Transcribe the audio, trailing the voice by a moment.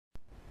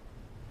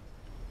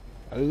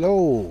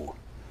Hello,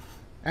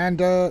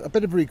 and a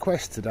bit of a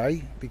request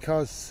today,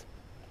 because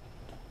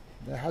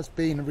there has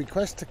been a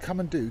request to come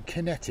and do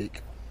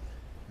Qinetic,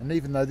 and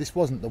even though this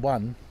wasn't the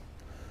one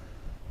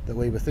that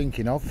we were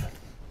thinking of,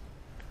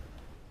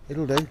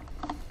 it'll do.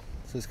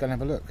 So let's go and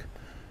have a look.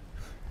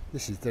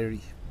 This is the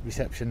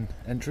reception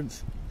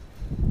entrance.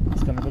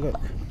 Let's go and have a look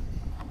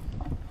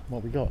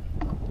what we got.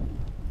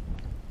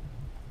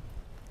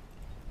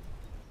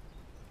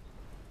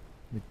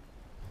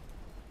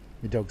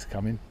 My dog's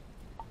coming.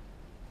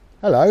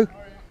 Hello.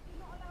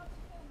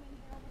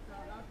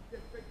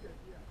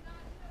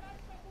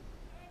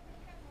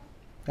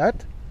 What?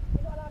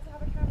 You're not allowed to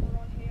have a camera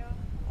on here.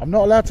 I'm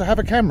not allowed to have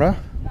a camera?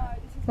 No,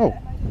 this is Oh. the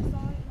MOD site, you're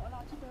not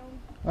allowed to film.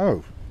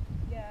 Oh,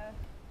 Yeah,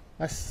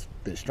 that's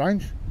a bit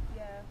strange.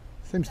 yeah.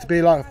 Seems to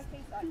be like...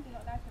 You're not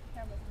allowed to have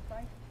cameras, I'm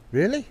afraid.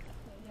 Really?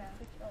 Yeah,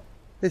 switch it off.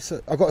 It's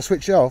I've got to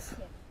switch it off?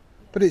 Yeah.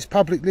 But it's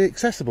publicly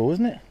accessible,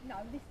 isn't it? No,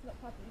 this is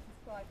not public,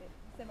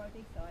 this is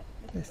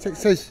private. It's MOD site. It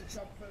says...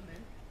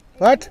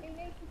 What? You need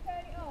to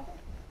turn it off.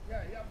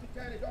 Yeah, you have to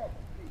turn it off,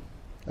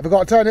 please. Have I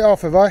got to turn it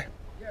off, have I? Yes,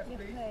 Yes, please.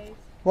 please.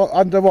 What,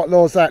 under what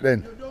law is that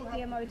then? You don't have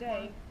The MOD. to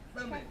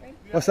film it.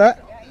 What's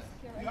that? Yeah, it's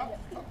security. You have to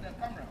stop the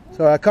camera.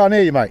 Sorry, I can't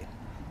hear you, mate.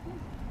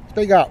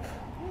 Speak up.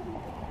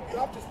 You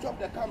have to stop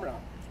the camera.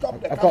 Stop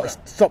the I've camera.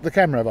 got to stop the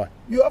camera, have I?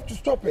 You have to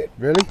stop it.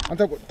 Really?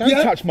 Don't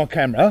Yeah. touch my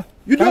camera.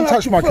 You don't have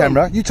touch to my film.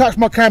 camera. You touch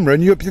my camera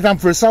and you're done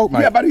for assault,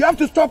 mate. Yeah, but you have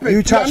to stop it. You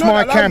are touch not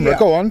my allowed camera. here.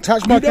 Go on,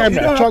 touch my You don't- you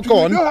camera. don't Try, have to- go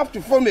on. You don't have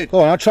to film it. Go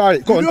on, I'll try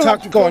it. Go You on, don't have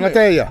touch. to Go on, film I it.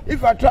 dare you.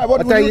 If I try,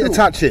 what I will dare you you do? to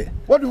touch it.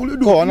 What will you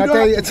do? Go on, You I don't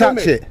dare have you to film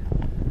touch it.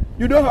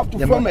 You don't have to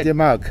film it. You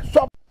mug.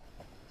 Stop.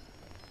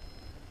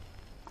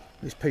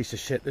 This piece of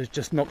shit has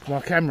just knocked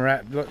my camera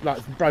out, like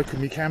it's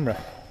broken my camera.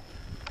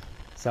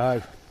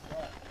 So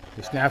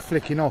it's now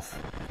flicking off.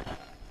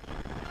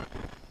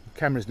 The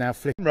camera's now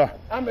flicking.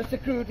 I'm a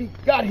security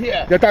guard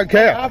here. Yeah, don't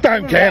care. I have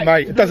Don't full care, right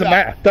mate. to It do doesn't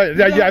that. matter. Don't,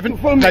 no, don't you have to haven't.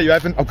 film No, it. you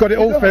haven't. I've got it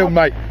You all don't filmed,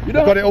 have- mate. you I've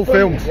don't got it have all to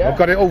film filmed. it, yeah? I've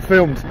got it all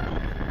filmed.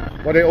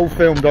 Got it all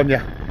filmed on you.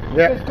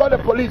 Yeah. Let's call the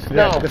police Yeah,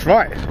 now. that's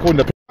right. Calling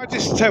the. I'll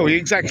just tell you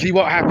exactly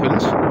what happened.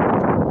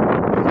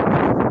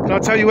 Can I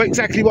tell you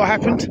exactly what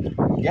happened?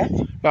 Yeah.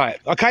 Right,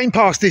 I came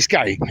past this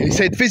gate. It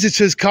said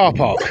visitors car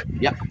park.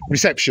 Yeah.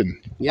 Reception.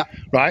 Yeah.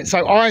 Right,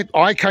 so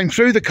I came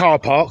through the car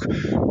park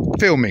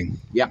filming.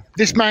 Yeah.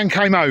 This man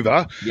came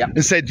over Yeah.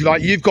 and said,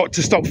 like, you've got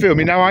to stop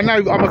filming. Now, I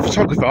know I'm a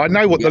photographer. I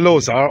know what the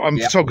laws are on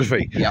Yeah.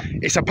 photography. Yeah.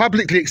 It's a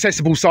publicly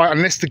accessible site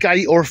unless the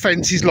gate or a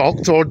fence is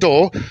locked or a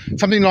door,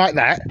 something like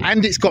that.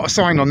 And it's got a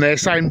sign on there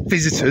saying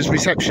visitors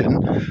reception.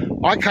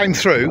 I came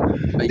through.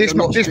 This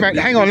man,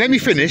 hang on, let me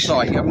finish.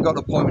 Site. You haven't got an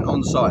appointment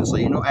on site, so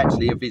you're not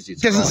actually a visitor.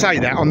 It doesn't say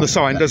that on the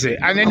sign, does it?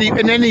 And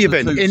in any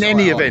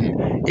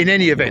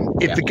event,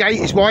 if the gate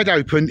is wide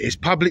open, it's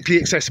publicly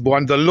accessible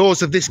under the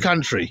laws of this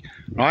country,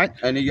 right?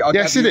 And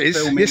Yes, it is.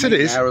 Yes, it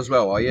is. There as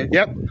well, are you?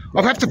 Yep.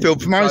 I have to film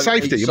for my own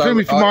safety. I'm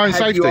filming for my own Have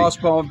safety. you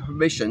asked my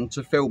permission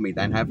to film me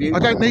then, have you? I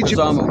don't need Because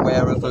you- I'm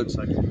aware of the...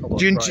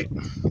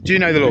 Do you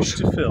know the You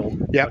laws? wish to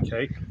film, Yeah.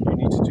 okay, you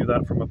need to do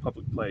that from a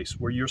public place.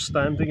 Where you're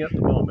standing at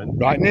the moment,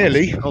 Right,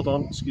 nearly. hold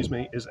on, excuse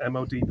me, is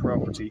MOD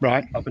property,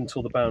 Right. up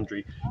until the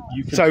boundary.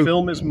 You can So-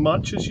 film as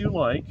much as you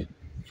like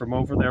from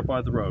over there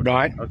by the road.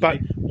 Right, okay? but-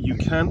 you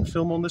can't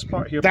film on this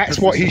part here. That's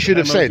because what this he is should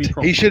have MOD said. He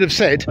property. should have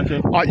said,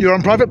 Okay. you're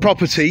on private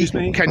property, Excuse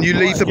me. can you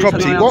leave the Can I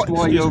property? ask What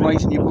Why you're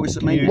raising your voice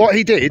at me? What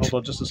he did,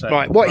 Hold on just a second.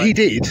 right, what he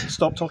did,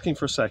 Stop talking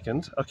for a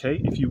second, okay?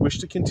 If you wish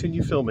to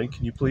continue filming,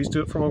 can you please do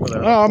it from over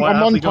there? oh, I'm Quite on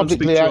happily go and public speak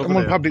to you land. over I'm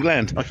on there. public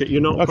land. Okay,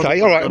 you're not.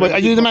 Okay, all right. Well, are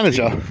you the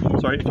manager?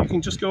 Sorry, if you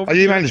can just go over Are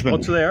you here, management?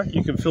 onto there,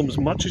 you can film as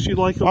much as you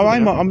like over Oh,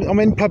 there. I'm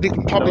in public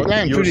No,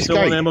 land you're through this still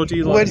on gate. MOD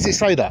line. Where does it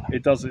say that?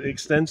 It does. It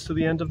extends to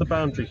the end of the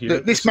boundary here.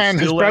 This is man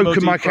has still broken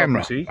MOD my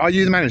camera. property. Are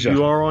you the manager?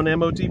 You are on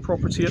MOD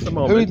property at the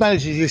moment. Who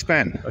manages this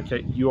man?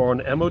 Okay, you are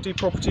on MOD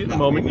property at the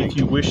moment. If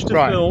you wish to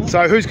Right, film,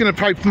 so who's going to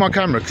pay for my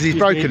camera? Because he's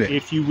broken it.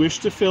 If you wish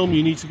to film,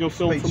 you need to go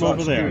film from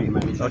over there.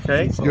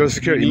 Okay. You're a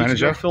security You need to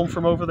manager. go film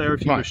from over there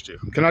if you Right. wish to.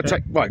 Can I okay?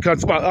 take? Right,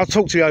 well, I'll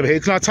talk to you over here.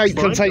 Can I take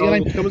your Fine,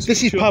 name? I'll come and This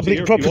speak is to you up public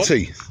here if you want.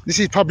 property. This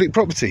is public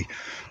property.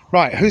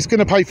 Right, who's going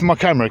to pay for my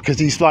camera? Because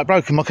he's like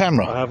broken my I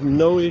camera. have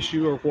no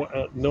issue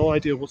or no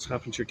idea what's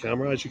happened to your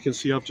camera. As you can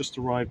see, I've just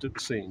arrived at the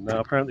scene. Now,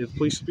 apparently the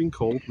police have been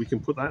called. We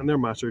can put that in their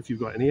matter. If you've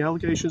got any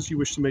allegations you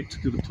wish to make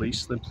to the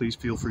police, then please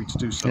feel free to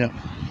do so. Yeah.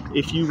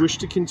 If you wish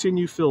to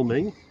continue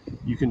filming,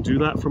 you can do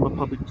that from a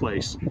public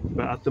place.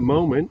 But at the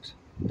moment,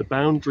 the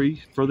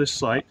boundary for this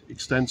site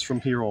extends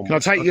from here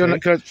onwards. Can I take your?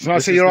 Can I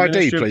This see is your the ID,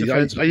 Ministry of please?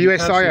 Defence, Are but you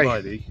can't see SIA? your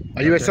ID.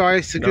 Are you Okay. SIA No,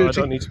 I security?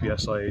 don't need to be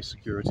SIA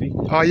security.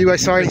 Are you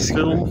SIA?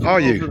 Film from Are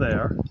you? over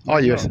there. Are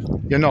you?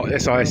 No. You're not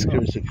SIA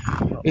security.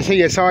 Is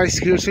he SIA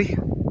security?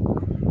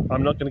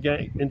 I'm not going to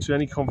get into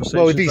any conversation.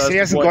 Well, if he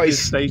hasn't got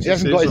his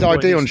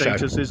ID on show.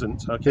 Status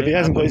isn't. Okay. If he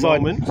hasn't got his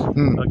ID, moment,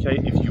 okay.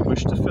 If you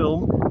wish to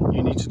film,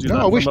 you need to do that.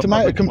 no, I wish from to a make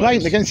a public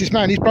complaint place. against this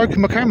man. He's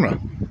broken my camera.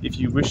 If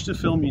you wish to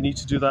film, you need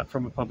to do that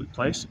from a public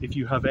place. If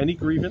you have any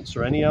grievance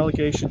or any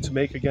allegation to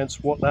make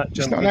against what that It's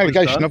not gentleman an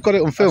allegation. has done, I've got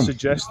it on I film.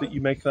 suggest that you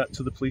make that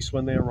to the police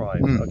when they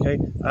arrive. Okay.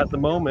 At the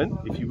moment,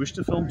 if you wish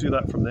to film, do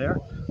that from there.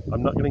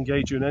 I'm not going to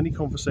engage you in any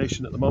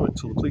conversation at the moment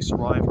until the police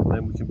arrive, and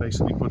then we can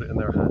basically put it in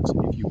their hands.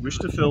 If you wish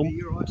to film,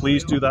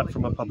 please do that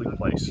from a public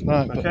place.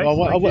 Right, but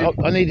Okay?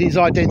 I need his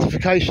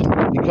identification,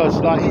 because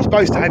like he's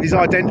supposed to have his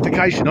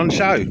identification on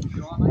show.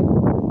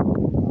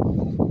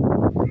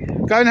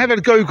 Go and have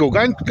a Google. Go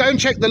and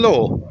check the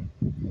law.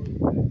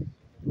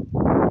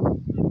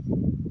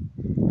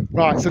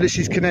 Right, so this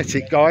is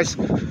Qinetic, guys,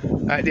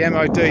 at the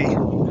MOD.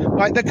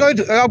 Right, they're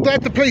good. I'm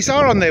glad the police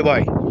are on their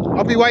way.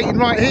 I'll be waiting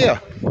right here.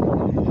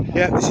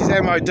 Yeah, this is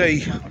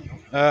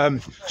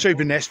MOD,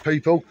 Super Nest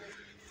people.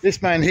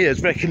 This man here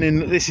is reckoning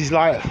that this is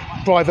like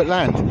private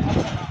land.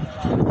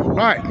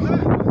 Right,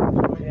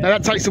 now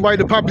that takes away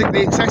the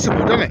publicly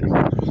accessible, doesn't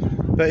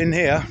it? But in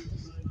here,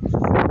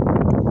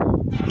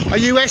 are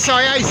you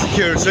SIA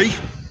security?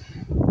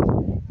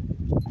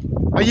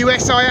 Are you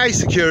SIA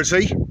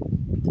security?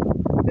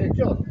 Hey,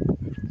 John.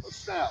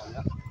 What's that on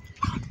that?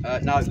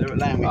 No, they're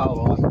allowing me.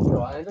 Oh,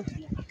 right.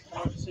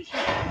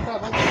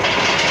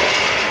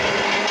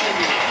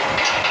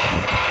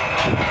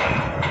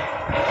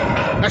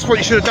 That's what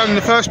you should have done in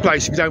the first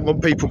place if you don't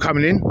want people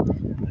coming in.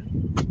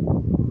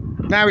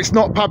 Now it's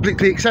not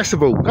publicly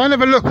accessible. Go and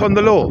have a look on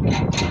the law.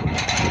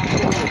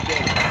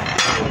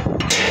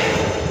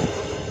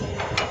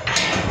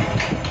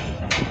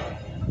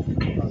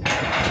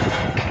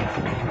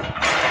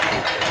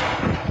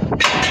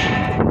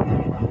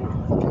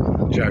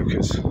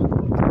 Jokers.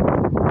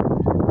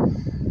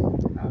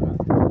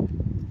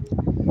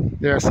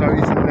 Yeah, so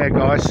he's in there,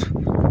 guys.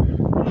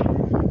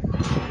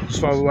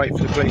 Just while we wait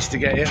for the police to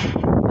get here.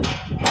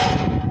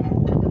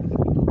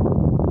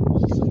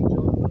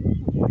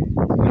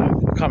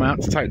 I come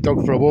out to take the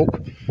dog for a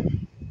walk.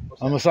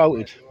 I'm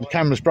assaulted. The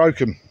camera's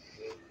broken.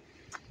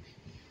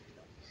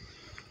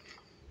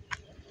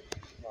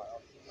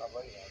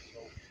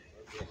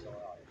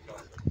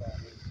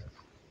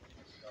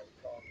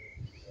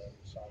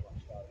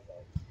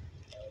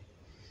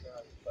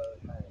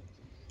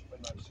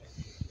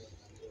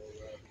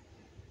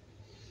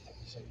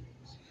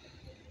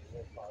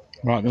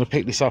 Right, I'm going to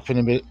pick this up in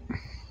a bit.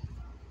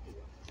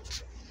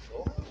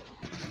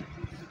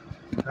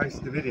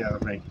 Post the video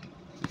of me.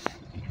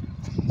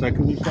 So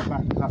can you step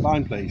back to that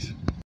line, please?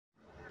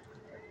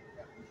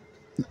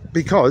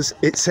 Because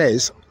it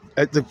says,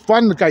 at the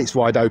one, the gate's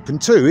wide open.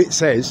 Two, it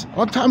says,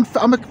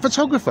 I'm a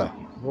photographer.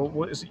 Well,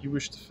 what is it you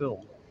wish to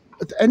film?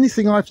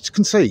 Anything I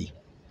can see.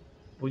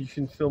 Well, you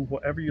can film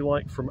whatever you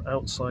like from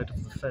outside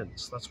of the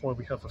fence. That's why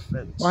we have a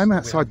fence. I'm We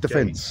outside have the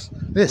gates.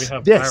 fence. Yes, We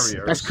have yes,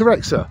 barriers. that's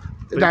correct, sir.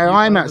 But No, you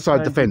I'm outside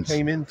the understand fence. you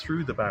came in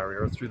through the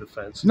barrier or through the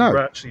fence. No. You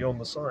were actually on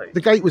the side.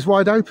 The gate was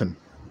wide open.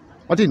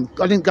 I didn't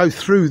go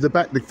through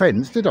the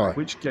fence, did I?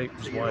 Which gate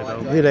was wide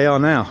open? Here they are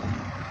now.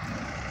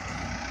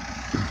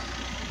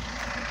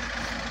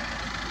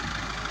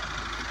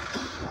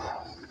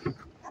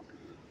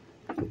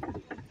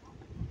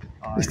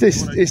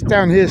 It's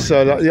down here,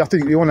 sir. Like, I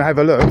think you want to have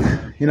a look.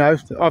 You know,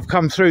 I've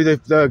come through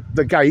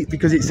the gate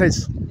because it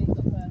says,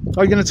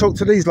 are you going to talk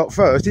to these lot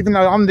first? Even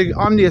though I'm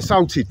the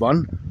assaulted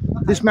one.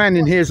 This man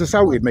in here has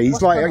assaulted me.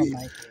 He's like,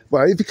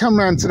 well, if you come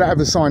round to that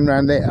other sign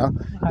round there,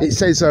 it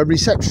says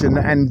reception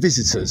and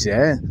visitors.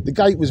 Yeah, the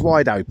gate was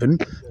wide open.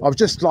 I've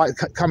just like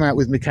come out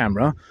with my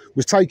camera,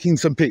 was taking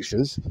some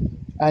pictures,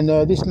 and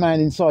this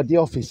man inside the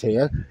office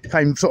here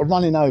came sort of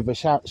running over,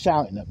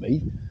 shouting at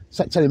me,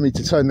 telling me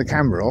to turn the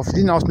camera off. He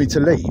didn't ask me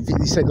to leave.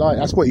 He said like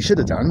that's what he should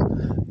have done,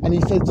 and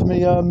he said to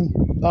me,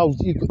 "Oh,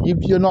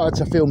 you're not allowed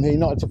to film here. You're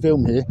not allowed to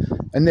film here."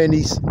 And then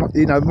he's,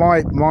 you know,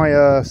 my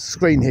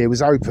screen here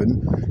was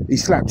open. He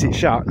slapped it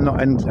shut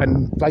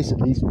and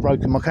basically he's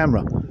broken my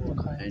camera.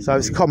 Okay. So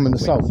it's common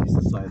assault. To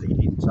say that you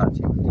didn't touch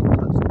it, you didn't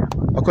touch the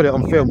camera. I've got it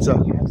on film, sir.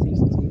 You have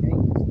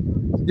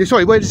CCTV. Yeah,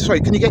 sorry.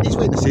 Can you get these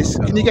witnesses?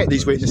 Can you get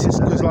these witnesses?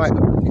 Because like,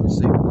 You can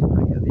see at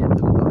the end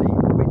of the day,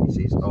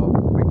 witnesses are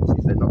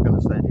witnesses. They're not going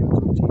to stand here and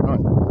talk to you.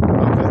 right,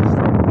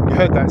 okay. You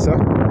heard that, sir?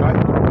 Right.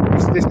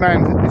 This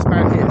man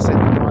here said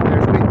right,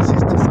 there's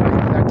witnesses to say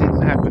that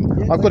didn't happen.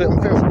 I've got it on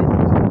film.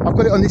 I've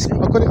got it on this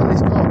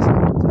card, sir.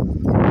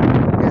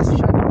 Yes.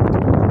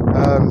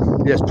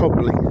 Yes,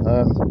 probably.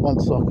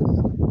 Once I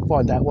can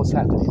find out what's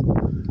happening.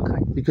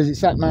 Okay. Because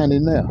it's that man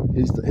in there.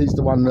 He's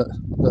the one that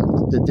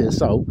did the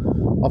assault.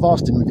 I've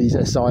asked him if he's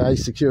SIA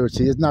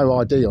security. There's no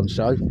ID on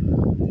show,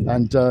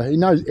 and he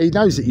knows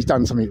that he's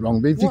done something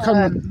wrong. But if you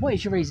come, What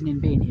is your reason in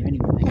being here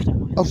anyway? Mate, if you don't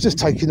mind? I was just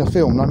taking a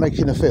film. I'm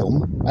making a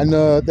film, and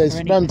there's For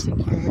any round.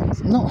 particular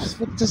reason? No,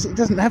 it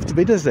doesn't have to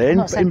be, does there? I'm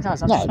not saying it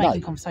does. I'm No, just no.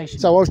 making conversation.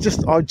 So I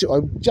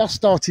just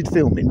started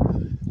filming,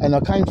 and I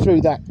came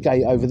through that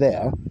gate over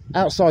there.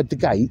 Outside the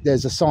gate,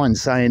 there's a sign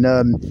saying,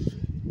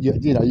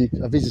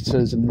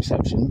 visitors and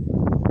reception.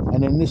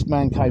 And then this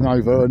man came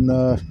over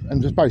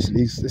and just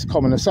basically it's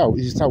common assault.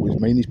 He's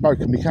assaulted me and he's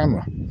broken my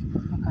camera.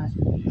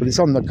 Okay. But it's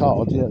on the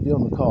card. Yeah, it'll be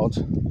on the card.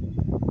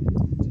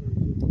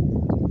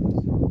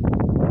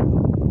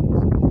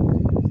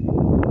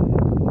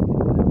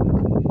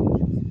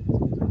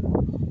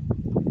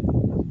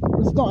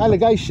 It's not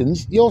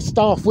allegations. Your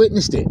staff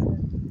witnessed it.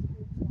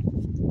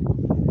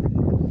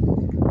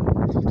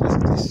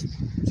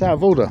 It's out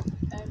of order.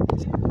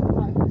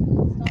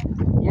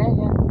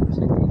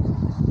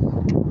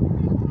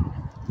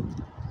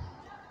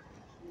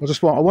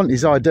 I want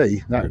his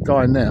ID, that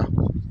guy in there.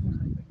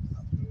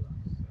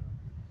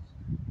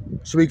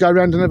 Shall we go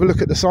around and have a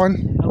look at the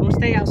sign? I will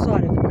stay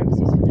outside of the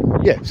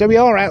premises. Yeah, so we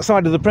are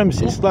outside of the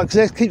premises. Yeah. Like,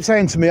 they keep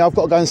saying to me, I've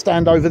got to go and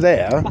stand over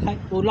there. Okay,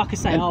 well, like I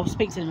say, I'll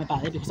speak to them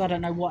about it because I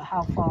don't know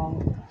how far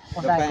of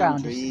The their ground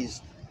boundary is.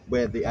 is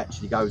where it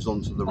actually goes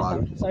onto the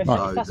road. Okay, so if,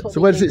 Right. if that's what So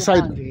the where does it legal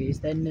say- boundary is,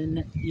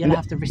 then you'll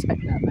have to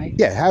respect that, mate.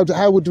 Yeah,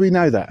 how would we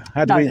know that?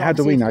 How do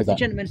we know if The that?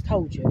 gentleman's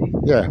told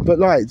you. Yeah, but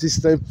like,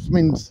 I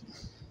mean,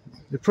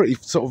 they're pretty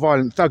sort of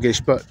violent,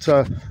 thuggish. But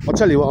I'll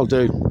tell you what I'll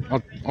do.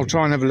 I'll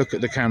try and have a look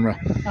at the camera.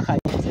 Okay,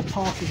 so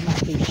passes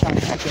must be shown to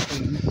get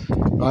in.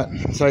 Right,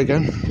 say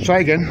again.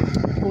 Say again.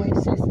 Well, it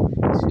says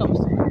stop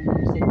sign,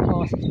 it says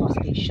passes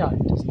must be shown,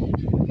 doesn't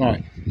it?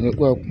 Right.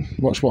 Well,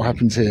 watch what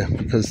happens here,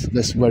 because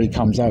this is where he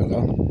comes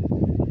over.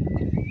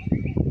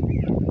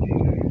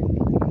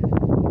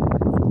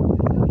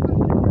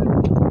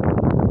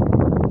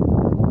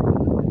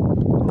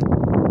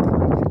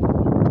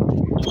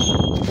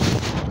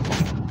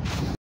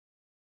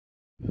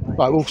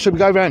 Right, well, should we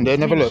go round there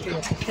and have a look?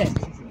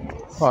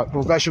 Right,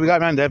 well, should we go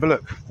round there and have a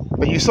look?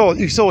 But you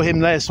saw him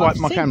there swipe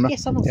my camera.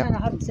 Yes, I'm not saying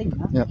I haven't seen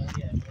that. Yeah.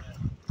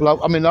 Well,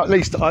 I mean, at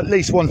least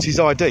wants his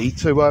ID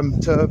to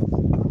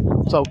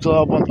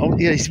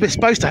yeah, he's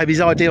supposed to have his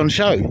ID on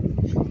show.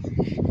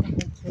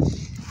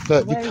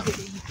 But Where is it that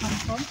you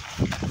come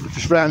from?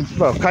 just round,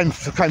 well, came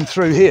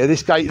through here,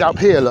 this gate up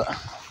here. Look,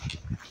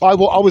 I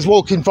was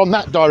walking from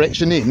that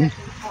direction in.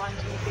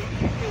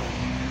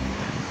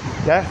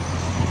 Yeah.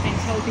 Been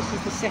told this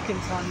is the second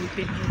time you've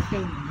been here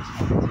filming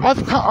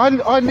this.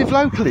 I live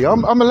locally.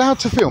 I'm allowed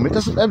to film. It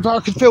doesn't. I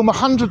could film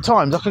 100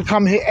 times. I could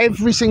come here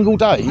every single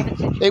day.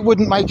 It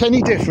wouldn't make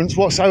any difference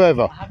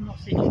whatsoever. I have not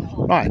seen it.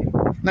 Right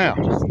now.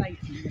 Just stating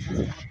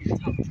that that's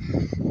what I've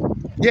been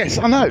told. Yes,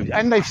 I know,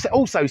 and they've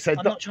also said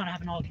I'm that. not trying to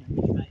have an argument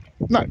with you, mate.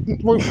 No,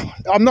 well,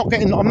 I'm not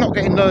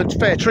getting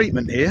fair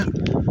treatment here.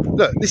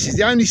 Look, this is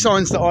the only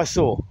signs that I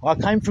saw. I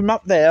came from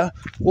up there,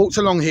 walked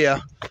along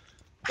here.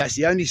 That's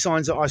the only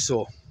signs that I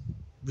saw.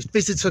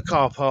 Visitor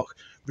car park,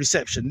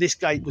 reception. This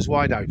gate was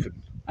wide open.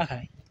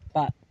 Okay,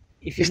 but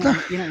if you're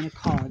not in a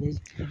car,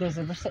 there's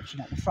a reception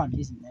at the front,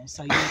 isn't there?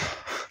 So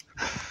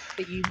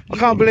I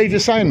can't believe you're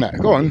saying that.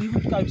 Go on. You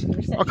would go to the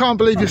reception. I can't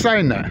believe you're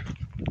saying that.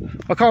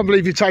 I can't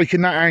believe you're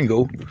taking that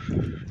angle.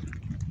 I'm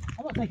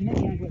not taking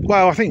any angle.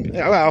 Well, I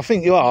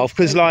think you are,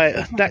 because like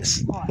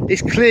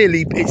it's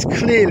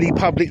clearly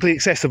publicly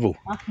accessible.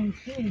 I can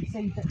clearly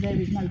see that there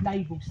is no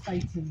label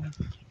stating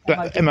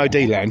But MOD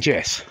land,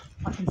 yes.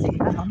 I can see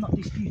that. I'm not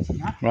disputing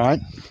that. Right.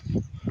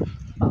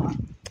 But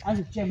as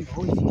a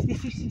general,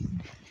 if this is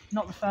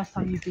not the first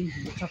time you've been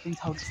here, which I've been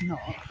told it's not.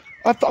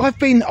 I've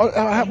been.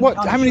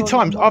 How many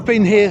times? I've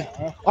been here.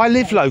 I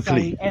live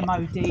locally.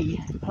 MOD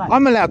place.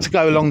 I'm allowed to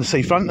go along the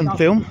seafront and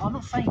film. I'm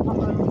not saying come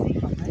along the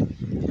seafront, mate.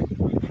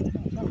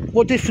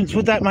 What difference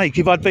would that make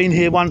if I'd been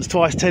here once,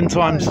 twice, 10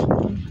 times?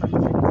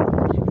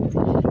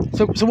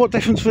 So what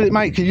difference would it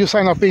make if you're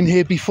saying I've been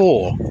here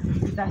before?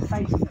 Because that's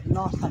basically the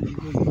last time you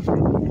were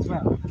filming as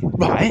well.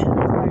 Right.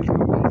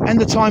 And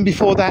the time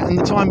before that, and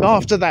the time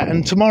after that,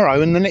 and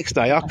tomorrow, and the next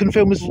day, I can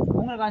film as. I'm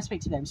going to go and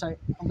speak to them, so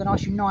I'm going to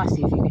ask you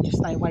nicely if you can just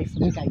stay away from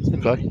the gates.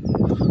 Okay.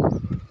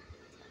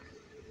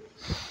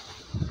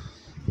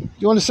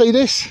 You want to see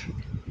this?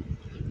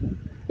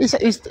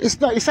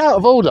 It's out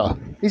of order.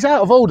 It's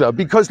out of order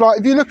because, like,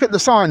 if you look at the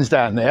signs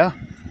down there,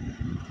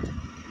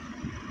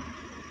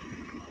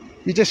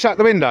 you just shut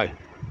the window.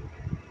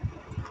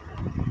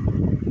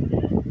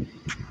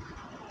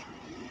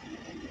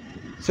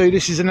 So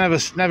this is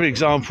another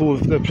example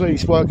of the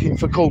police working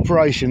for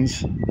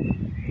corporations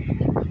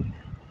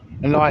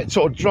and like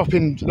sort of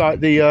dropping like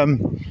the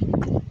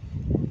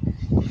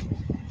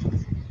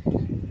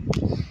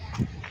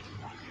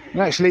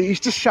actually he's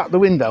just shut the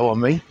window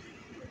on me.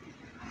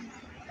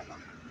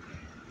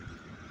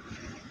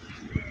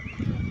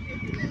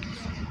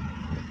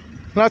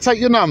 Can I take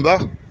your number?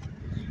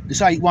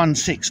 It's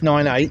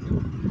 81698.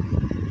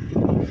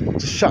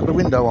 Just shut the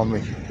window on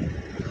me.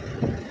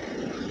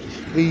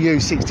 EU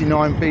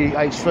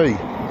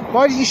 69BHV.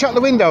 Why did you shut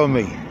the window on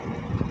me?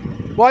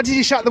 Why did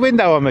you shut the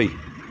window on me?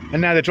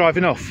 And now they're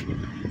driving off.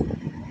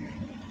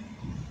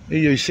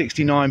 EU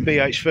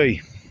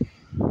 69BHV.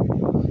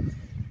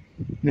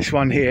 This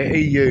one here,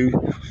 EU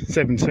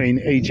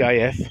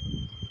 17EJF.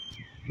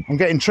 I'm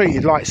getting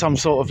treated like some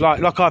sort of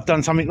like I've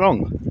done something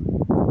wrong.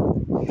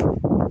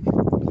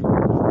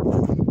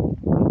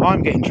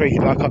 I'm getting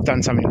treated like I've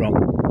done something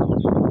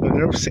wrong. But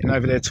they're all sitting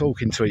over there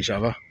talking to each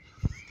other.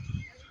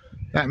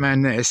 That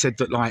man there said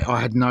that like I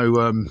had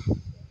no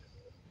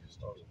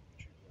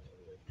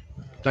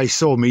they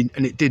saw me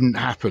and it didn't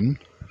happen.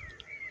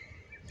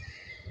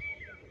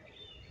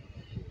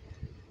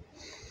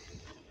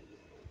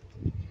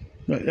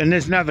 And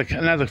there's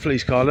another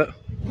police car, look.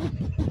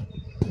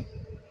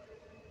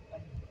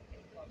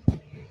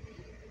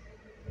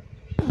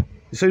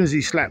 As soon as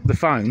he slapped the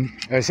phone,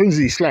 as soon as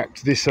he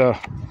slapped this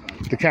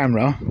the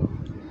camera,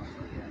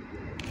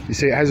 you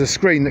see it has a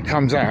screen that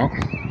comes out.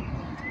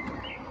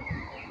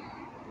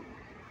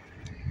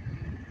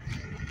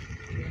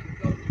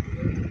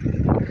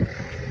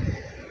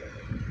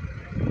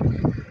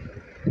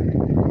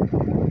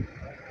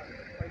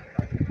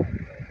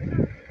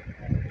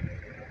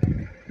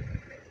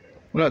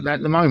 Well,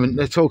 at the moment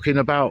they're talking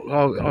about,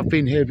 oh, I've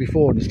been here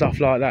before and stuff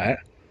like that.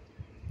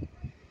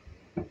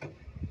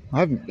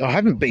 I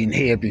haven't been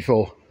here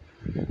before.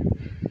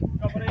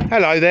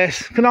 Hello there.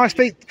 Can I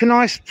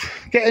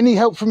get any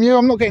help from you?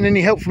 I'm not getting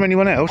any help from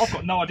anyone else. I've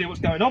got no idea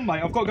what's going on,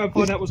 mate. I've got to go and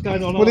find out what's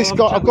going on. Well, this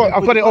guy, I've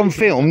got it on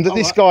film that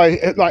this guy,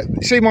 like,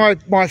 see my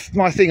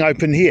thing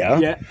open here.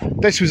 Yeah.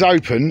 This was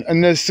open,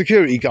 and the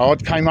security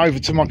guard came over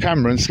to my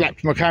camera and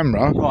slapped my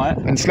camera. Right.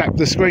 And slapped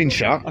the screen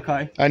shut.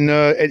 Okay. And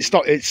it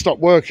stopped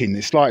working.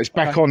 It's like it's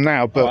back on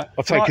now, but Right.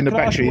 I've taken the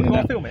battery in. What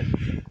am I filming?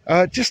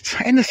 Just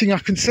anything I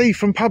can see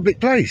from public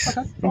place,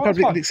 Okay. from Oh, that's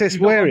public fine.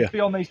 accessible You've not area. gone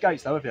beyond these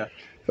gates, though, have you?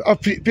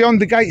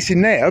 Beyond the gates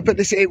in there, but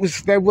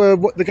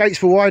the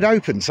gates were wide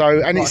open.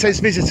 So, and it Right. says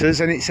visitors,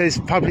 and it says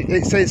public.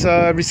 It says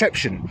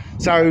reception.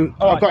 So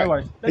All I've right, got. no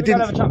worries. It Let me go and didn't.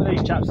 have a chat with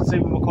these chaps and see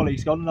where my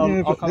colleague's gone. And I'll, Yeah,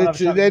 I'll but come and have a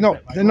chat with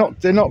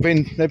you,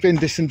 mate. they've been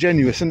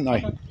disingenuous, haven't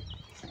they?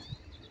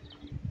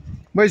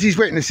 Where's his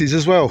witnesses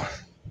as well?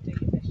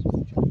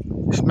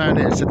 This man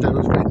here said there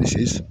was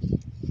witnesses.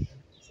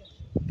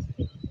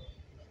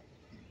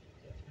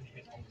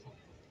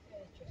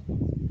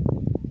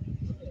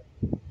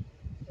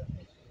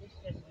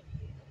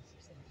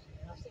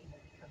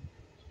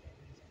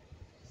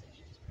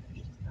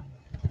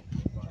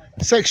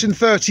 Section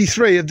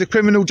 33 of the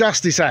Criminal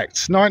Justice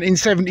Act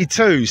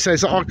 1972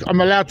 says that I'm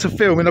allowed to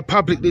film in a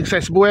publicly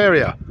accessible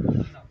area.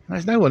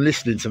 There's no one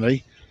listening to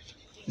me.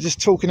 They're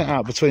just talking it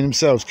out between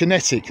themselves.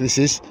 QinetiQ, this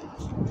is.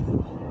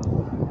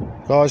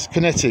 Guys,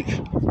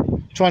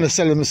 QinetiQ. Trying to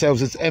sell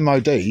themselves as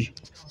MOD.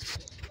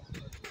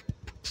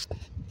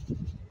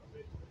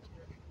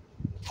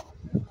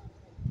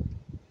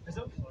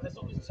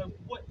 So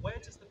where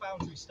does the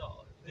boundary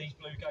start? These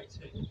blue gates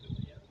here?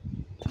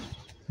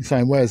 You're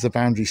saying, where's the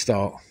boundary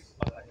start?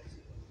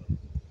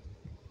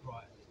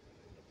 Right.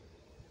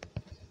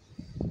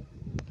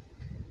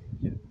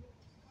 Yeah.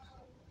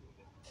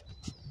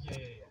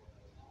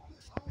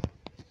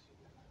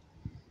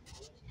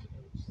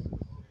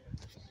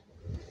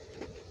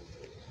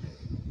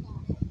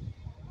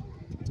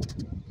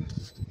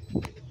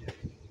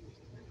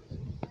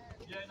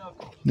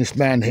 This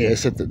man here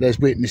said that there's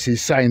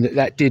witnesses saying that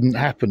that didn't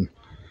happen.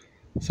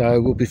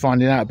 So we'll be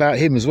finding out about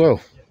him as well.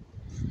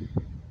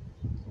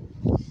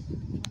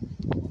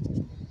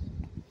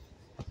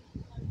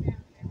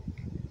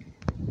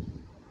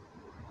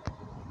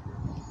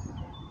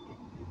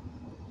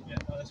 Yeah,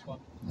 no, that's fine.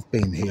 I've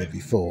been here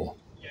before.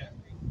 Yeah.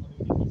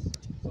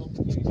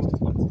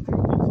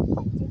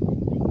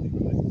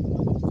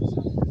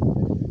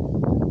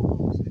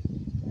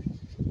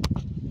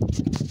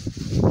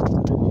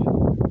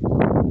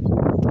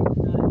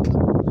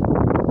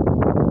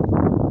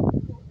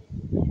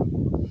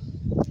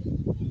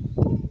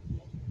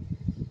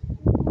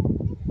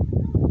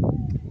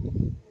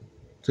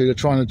 So they're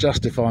trying to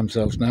justify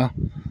themselves now.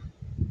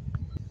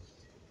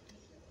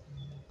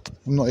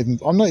 I'm not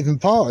even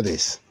part of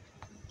this.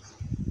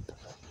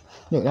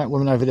 Look, that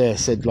woman over there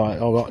said, like,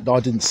 oh, I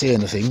didn't see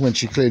anything, when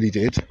she clearly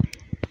did.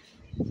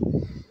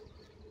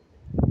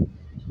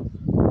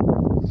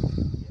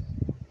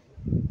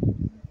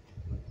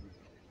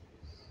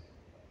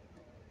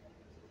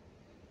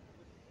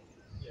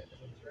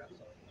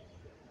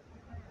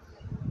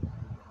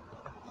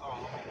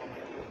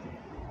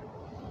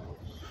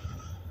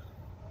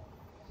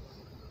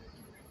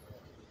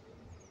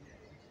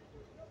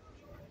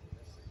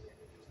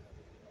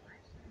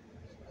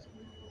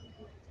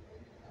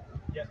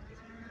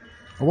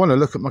 I want to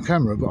look at my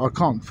camera, but I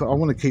can't. I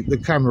want to keep the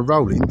camera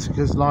rolling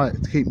because, like,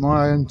 to keep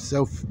my own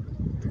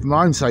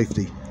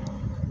safety.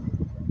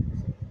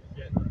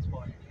 Yeah, that's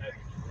fine.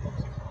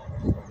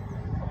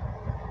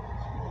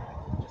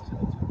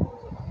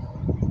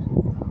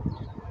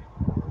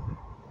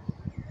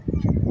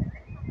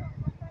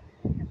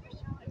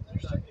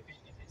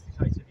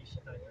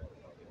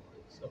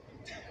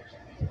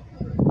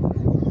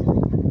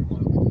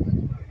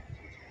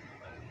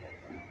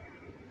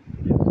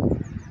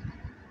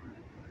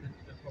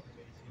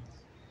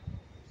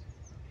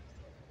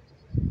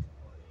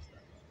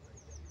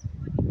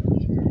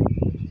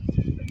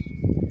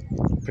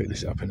 Pick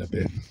this up in a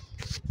bit.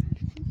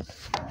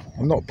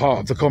 I'm not part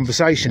of the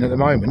conversation at the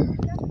moment.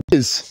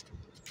 Is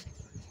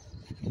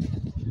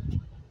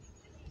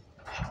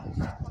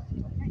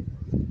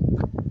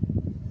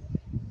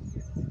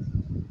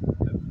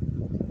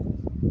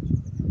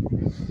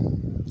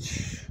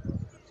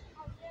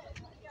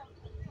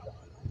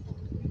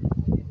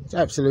it's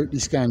absolutely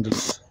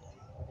scandalous.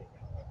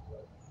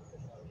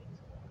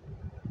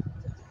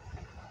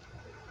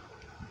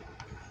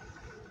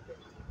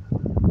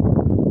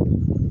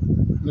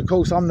 And of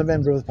course, I'm the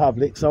member of the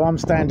public, so I'm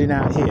standing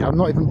out here. I'm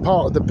not even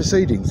part of the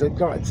proceedings. They're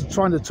like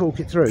trying to talk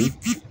it through.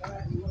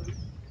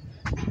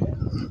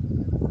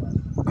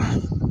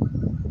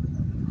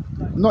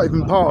 I'm not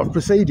even part of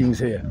proceedings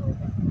here.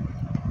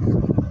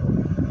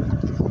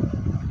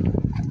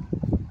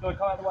 Go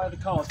out of the way of the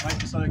cars,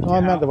 mate, so they can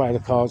I'm get out out. the way of the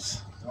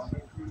cars.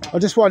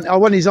 I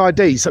want his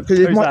ID. So because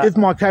if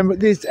my camera,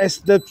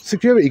 the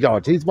security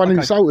guard, he's one who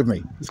assaulted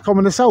me. It's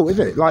common assault,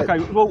 isn't it? Like,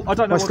 okay, well, I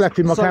don't know. By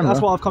slapping my camera.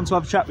 That's why I've come to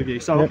have a chat with you.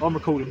 So Yeah. I'm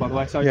recording, by the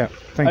way. So yeah,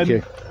 thank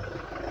you.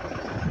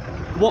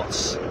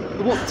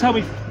 Tell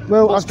me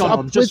Well, what's gone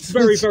on, just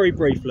very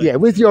briefly. Yeah,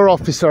 with your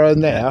officer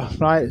in there,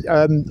 right?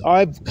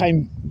 I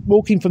came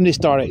walking from this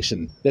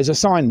direction. There's a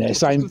sign there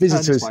saying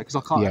visitors. Because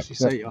I can't actually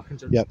see you. I can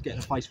just get in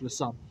a face with the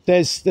sun.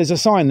 There's a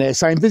sign there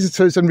saying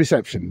visitors and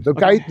reception.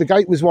 The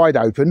gate was wide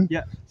open.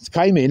 Yeah.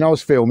 Came in. I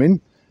was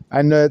filming,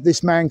 and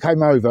this man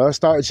came over,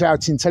 started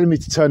shouting, telling me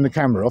to turn the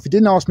camera off. He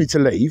didn't ask me to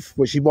leave,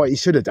 which is what he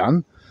should have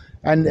done,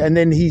 and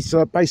then he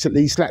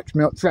basically slapped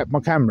my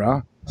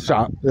camera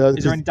shut.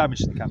 Is there any damage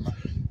to the camera?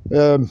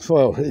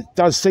 Well, it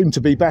does seem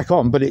to be back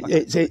on, but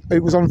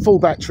it was on full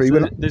battery.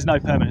 So there's no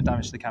permanent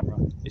damage to the camera.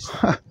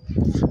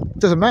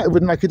 Doesn't matter. It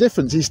wouldn't make a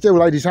difference. He still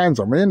laid his hands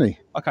on me, didn't he?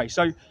 Okay,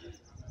 so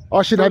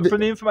I should have it.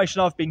 From the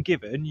information I've been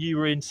given, you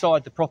were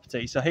inside the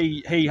property, so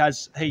he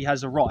has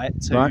a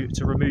right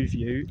to remove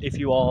you if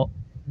you are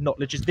not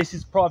legit. This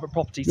is private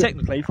property,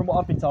 technically, from what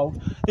I've been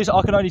told. This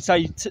I can only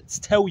say to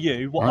tell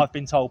you what I've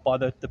been told by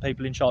the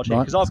people in charge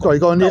here,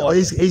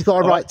 because he's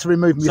got a right to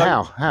remove me.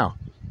 How?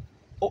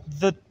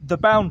 The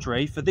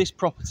boundary for this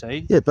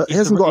property. Yeah, but he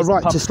hasn't got a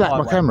right to slap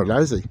my camera, though,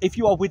 has he? If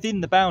you are within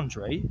the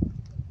boundary,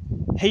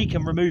 he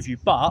can remove you,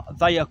 but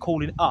they are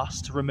calling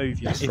us to remove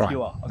you if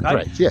you are. Okay.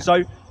 Correct, yeah.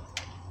 So,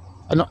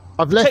 and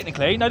I've left.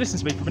 Technically, no, listen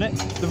to me for a minute.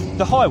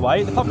 The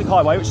highway, the public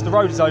highway, which the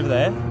road is over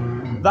there,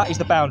 that is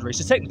the boundary.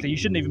 So technically, you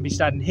shouldn't even be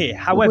standing here.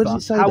 However,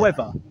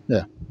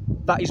 yeah,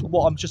 that is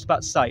what I'm just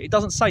about to say. It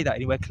doesn't say that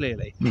anywhere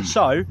clearly.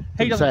 So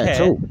he Didn't doesn't say it care.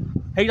 at all.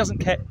 He doesn't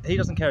care. He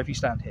doesn't care if you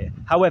stand here.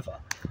 However,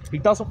 he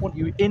doesn't want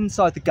you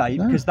inside the gate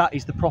because that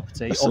is the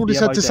property. That's all he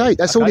had to say.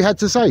 That's all he had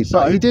to say.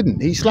 But he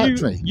didn't. He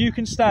slapped me. You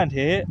can stand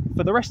here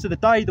for the rest of the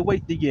day, the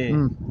week, the year,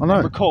 I know.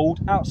 and record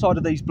outside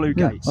of these blue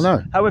gates. I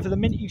know. However, the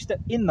minute you step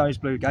in those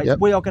blue gates,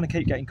 we are going to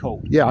keep getting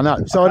called. Yeah, I know.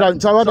 So I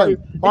didn't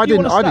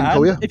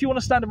call you. If you want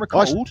to stand and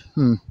record,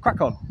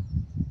 crack on.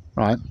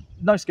 Right.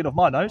 No skin off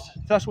my nose.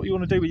 If that's what you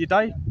want to do with your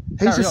day,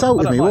 He's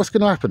assaulted me. What's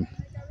going to happen?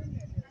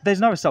 There's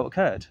no assault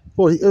occurred.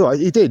 Well,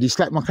 he did. He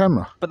slapped my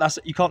camera. But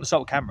you can't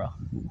assault a camera.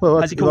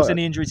 Well, has he caused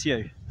any injury to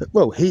you?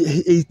 Well,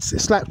 he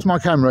slapped my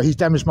camera. He's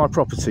damaged my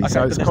property.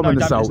 So it's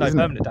common assault. There's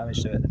no permanent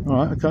damage to it. All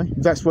right. Okay.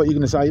 If that's what you're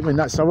going to say. I mean,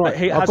 that's all right.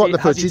 I've got the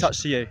footage. Has he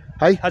touched you?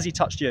 Hey? Has he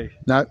touched you?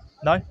 No.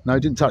 No. No, he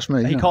didn't touch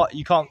me.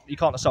 You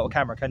can't assault a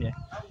camera, can you?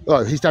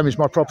 Oh, he's damaged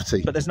my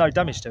property. But there's no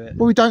damage to it.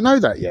 Well, we don't know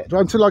that yet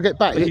until I get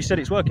back. But you said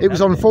it's working. It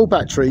was on full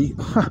battery.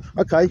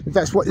 Okay, if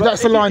that's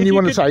the line you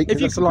want to take. If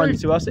you can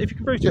prove to us,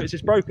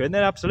 it's broken,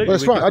 then absolutely. Well,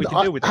 that's right. We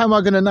can deal with it. How am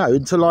I going to know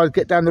until I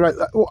get down the road?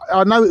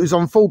 I know it was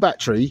on full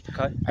battery,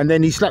 and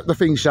then he slapped the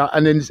thing shut,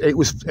 and then it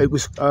was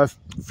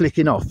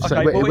flicking off. Okay,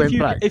 so it went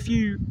black. If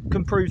you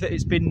can prove that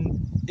it's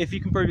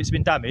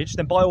been damaged,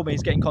 then by all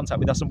means get in contact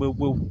with us and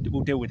we'll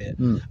deal with it.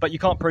 But you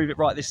can't prove it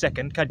right this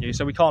second, can you?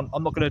 So we can't.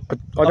 I'm not going to.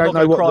 I don't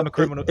know what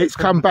it's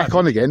come back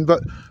on again,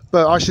 but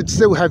I should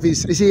still have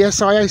his. Is he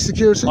SIA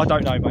security? I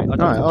don't know, mate.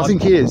 I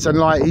think he is, and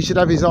he should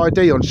have his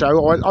ID on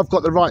show. I've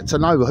got the right to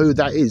know who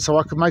that is, so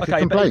I can make a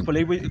complaint. But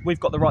equally, we've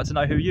got the right to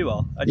know who you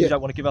are, and you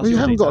don't want to give us. Well, you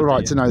haven't got a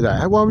right to know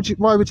that. Why would you?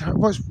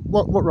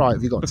 What right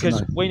have you got to know?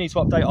 Because we need to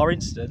update our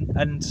incident,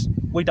 and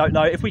we don't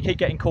know if we keep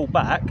getting called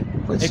back.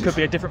 It could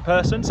be a different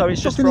person, so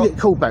it's just going to get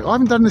called back. I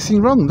haven't done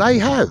anything wrong. They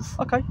have.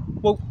 Okay.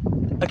 Well,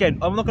 again,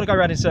 I'm not going to go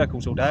around in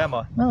circles all day, am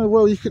I? No.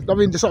 Well, you could. I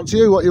mean, it's up to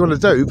you what you want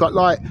to do. But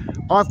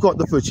I've got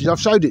the footage. I've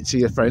showed it to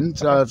your friend,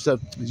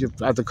 your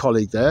other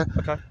colleague there.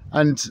 Okay.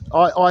 And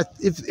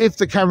if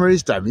the camera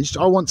is damaged,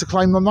 I want to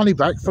claim my money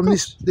back from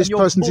this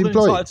person's employee.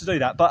 You're employee. to do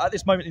that, but at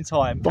this moment in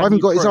time, but I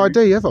haven't got his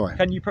ID, have I?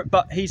 Can you?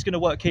 But he's going to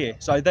work here,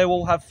 so they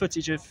will have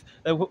footage of.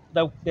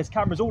 There's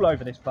cameras all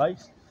over this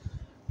place.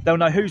 They'll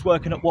know who's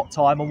working at what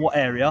time and what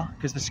area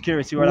because the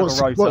security will have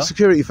a rota. What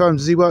security firm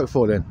does he work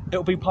for then?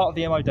 It'll be part of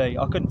the MOD.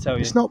 I couldn't tell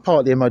you. It's not part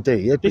of the MOD.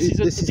 This is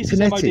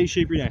Qinetic. MOD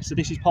Shoebury, so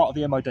this is part of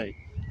the MOD.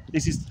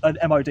 This is an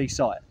MOD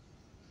site.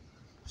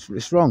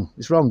 It's wrong.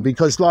 It's wrong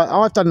because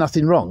I've done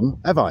nothing wrong,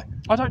 have I?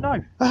 I don't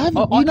know. I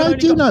haven't.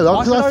 Do you know?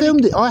 Because I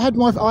filmed it. I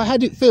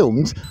had it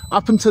filmed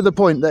up until the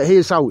point that he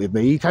assaulted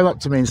me. He came up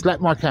to me and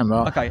slapped my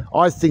camera. Okay.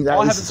 I think that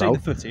I is haven't assault. seen the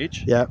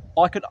footage. Yeah.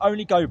 I can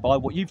only go by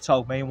what you've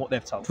told me and what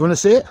they've told me. Do you want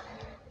to see it?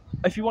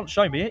 If you want to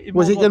show me it.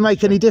 Was it going to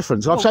make any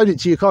difference? I've showed it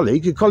to your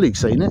colleague. Your colleague's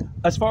seen it.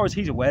 As far as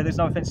he's aware, there's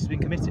no offence has been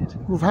committed.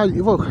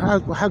 Well,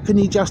 how can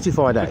he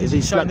justify that? Because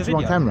he slapped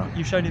my camera.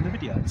 You've shown him the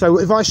video. So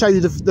if I show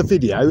you the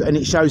video and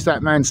it shows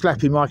that man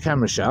slapping my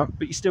camera shut,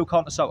 but you still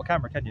can't assault a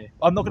camera, can you?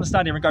 I'm not going to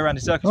stand here and go around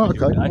in circles with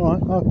you okay. all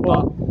day. All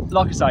right. But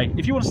like I say,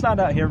 if you want to stand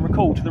out here and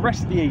record for the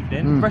rest of the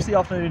evening, the rest of the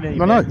afternoon and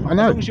evening, I know. as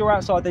long as you're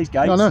outside these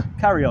gates,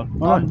 carry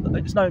on.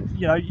 It's no,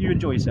 you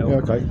enjoy yourself. Yeah,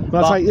 okay. Can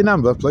I take your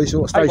number, please?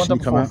 What station you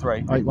come out?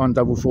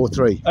 81443.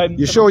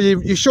 You sure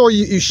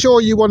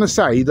you want to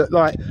say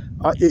that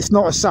it's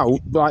not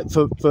assault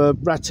for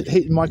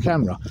hitting my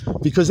camera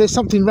because there's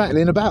something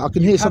rattling about. I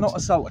can hear something. You cannot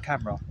assault a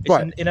camera. It's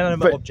an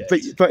inanimate object.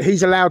 But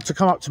he's allowed to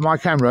come up to my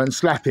camera and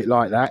slap it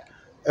like that.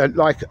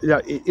 like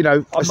you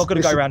know, I'm not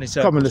going to go around in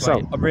circles. common Mate.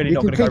 assault. I'm really You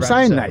not can going to go keep around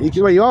saying in that.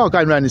 circles. You are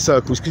going round in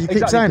circles because you keep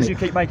Exactly, saying because it.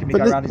 you keep making me But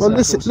go round in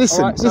well, circles.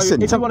 listen. All right, so if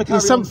you want to carry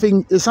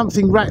on- There's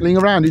something rattling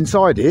around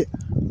inside it.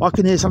 I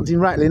can hear something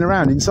rattling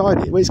around inside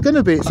it. Well, it's going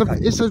to be.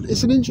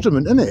 It's an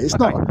instrument, isn't it? It's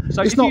Okay, not.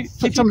 so It's if not you-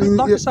 for if you something could-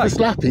 like I for say-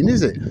 slapping,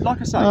 is it?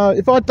 Like I say,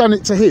 If I'd done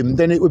it to him,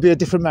 then it would be a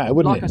different matter,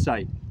 wouldn't like it?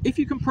 I say, if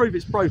you can prove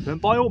it's broken,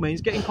 by all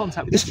means, get in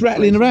contact with It's the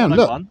rattling police around.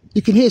 Look, 101.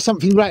 you can hear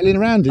something rattling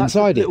around That's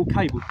inside a it. little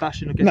cable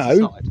bashing against the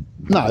No, side.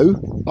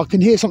 no, I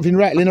can hear something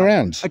rattling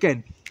around.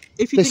 Again,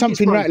 if you There's think it's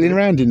something broken, rattling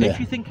around in there. If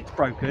you think it's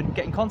broken,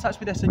 get in contact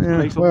with SH Yeah,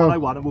 Police or well,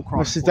 101 and we'll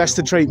crime That's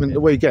the treatment that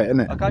we get, isn't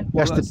it? Okay,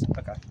 well, That's the-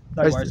 okay.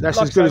 No that's- worries. that's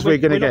Like as I good say, as we're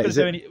gonna not get, gonna is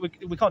do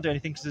it? we can't do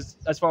anything because,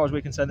 as far as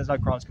we're concerned, there's no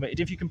crimes committed.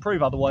 If you can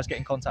prove otherwise, get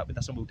in contact with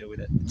us and we'll deal with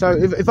it. So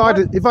if I'd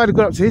have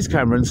got up to his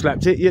camera and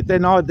slapped it,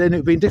 then it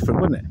would be different,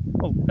 wouldn't it?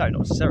 Well, no, not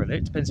necessarily.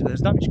 It depends if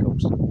there's damage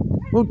caused.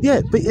 Well,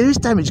 yeah, but there is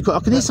damage. I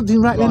can hear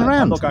something rattling Right,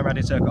 around. I'm not going around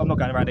in circles. I'm not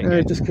going around it Yeah,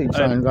 again. just keep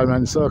saying going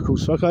around in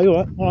circles. Okay,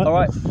 all right. All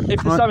right. If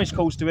there's Right. damage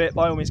caused to it,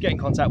 by all means, get in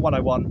contact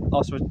 101,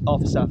 ask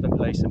for Southend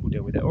Police, and we'll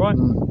deal with it. All right.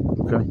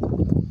 Okay.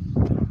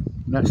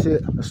 And that's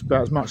it. That's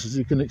about as much as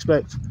you can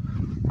expect.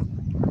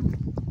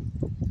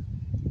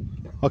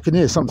 I can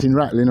hear something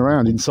rattling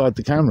around inside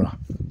the camera.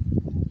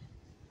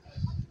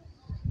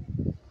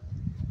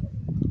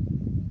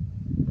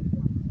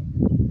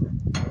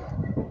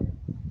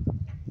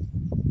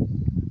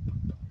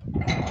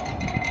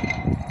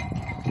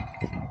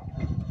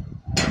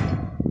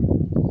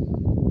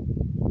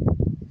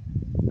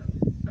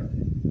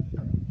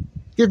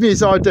 Give me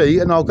his ID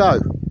and I'll go.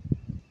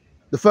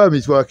 The firm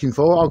he's working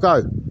for, I'll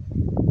go.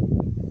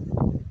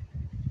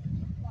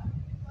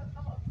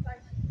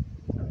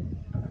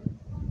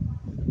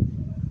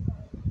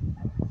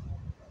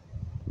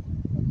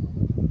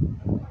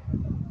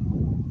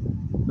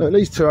 Look,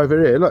 these two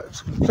over here, look,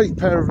 it's a complete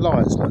pair of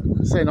liars, look,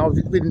 saying I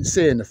didn't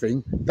see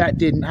anything, that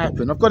didn't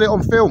happen. I've got it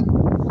on film.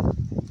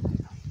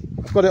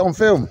 I've got it on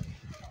film.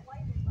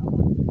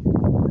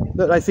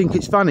 Look, they think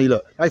it's funny,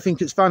 look, they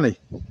think it's funny.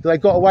 They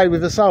got away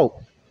with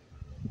assault.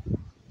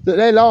 Look,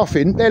 they're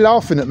laughing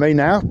at me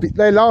now.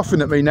 They're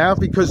laughing at me now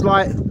because,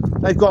 like,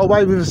 they've got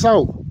away with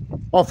assault.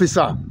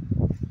 Officer. I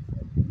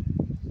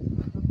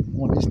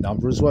want his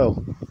number as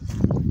well.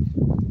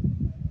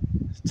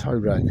 It's tow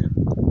rag.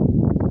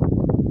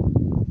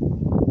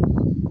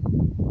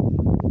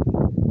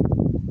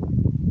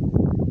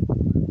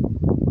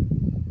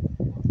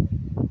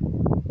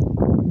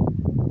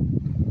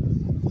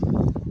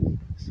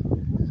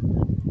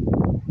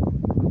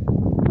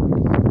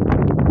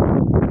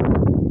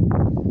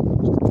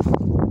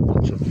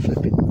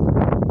 Flipping.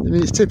 I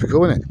mean, it's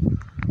typical, isn't it?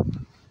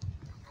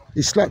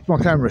 He slapped my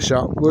camera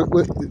shut. We're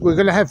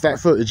going to have that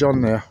footage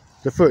on there.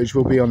 The footage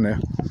will be on there.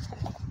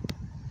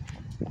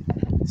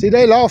 See,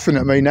 they're laughing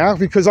at me now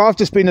because I've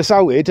just been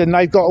assaulted and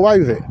they've got away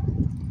with it.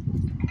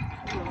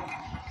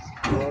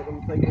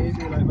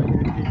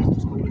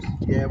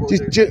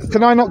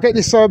 Can I not get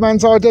this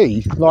man's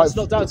ID? Like, That's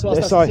not down to us.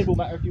 That's SI. a civil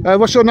matter. If you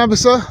What's your number,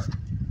 sir?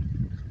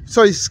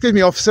 Sorry, excuse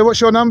me, officer. What's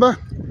your number?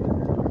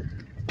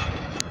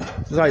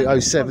 It's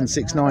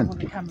 80769. On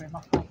the camera in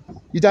my face.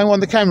 You don't want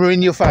the camera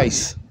in your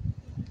face.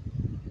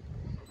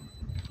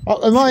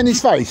 Oh, am I in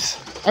his face?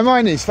 Am I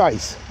in his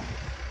face?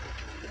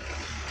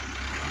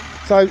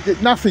 So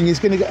nothing is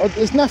going to get.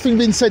 There's nothing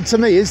been said to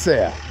me, is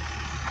there?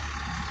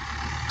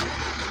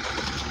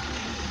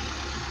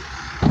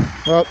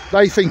 Well,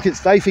 they think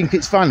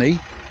it's funny.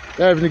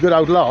 They're having a good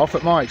old laugh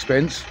at my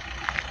expense.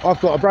 I've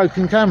got a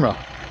broken camera,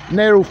 and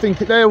they're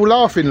all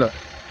laughing. Look,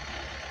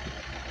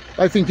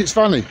 they think it's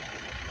funny.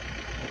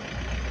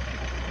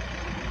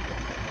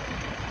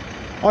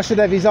 I should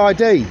have his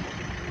ID.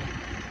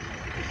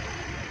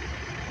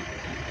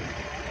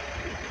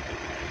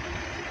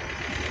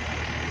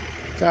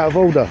 It's out of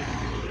order.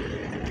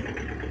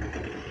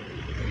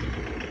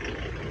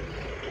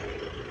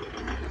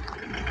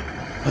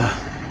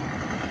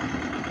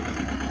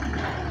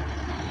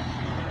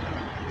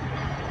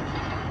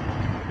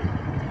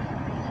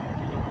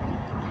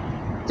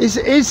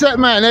 Is that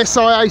man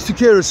SIA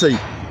security?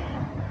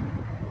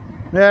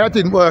 Yeah, that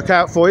didn't work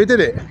out for you, did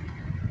it?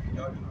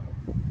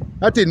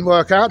 That didn't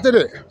work out, did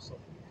it?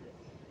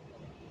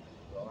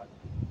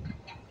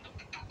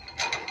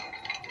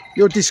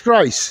 You're a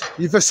disgrace.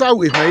 You've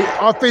assaulted me.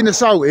 I've been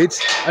assaulted,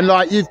 and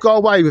like you've got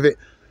away with it.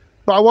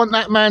 But I want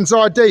that man's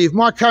ID. If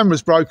my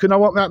camera's broken, I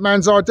want that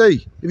man's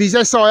ID. If he's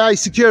SIA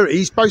security,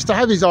 he's supposed to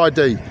have his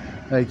ID.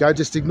 There you go,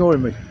 just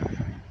ignoring me.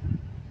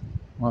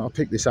 Right, I'll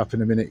pick this up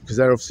in a minute because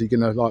they're obviously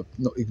going to like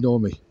not ignore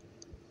me.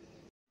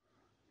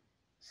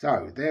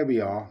 So there we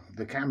are.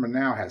 The camera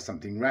now has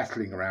something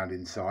rattling around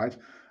inside.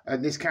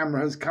 And this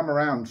camera has come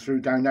around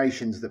through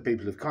donations that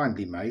people have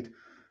kindly made.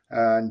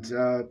 And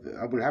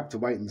I will have to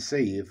wait and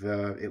see if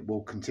it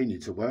will continue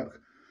to work.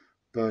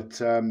 But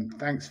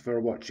thanks for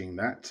watching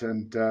that.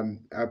 And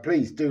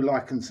please do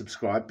like and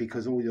subscribe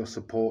because all your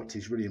support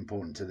is really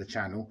important to the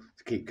channel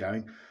to keep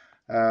going.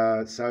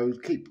 So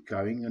keep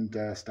going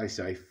and stay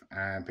safe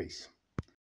and peace.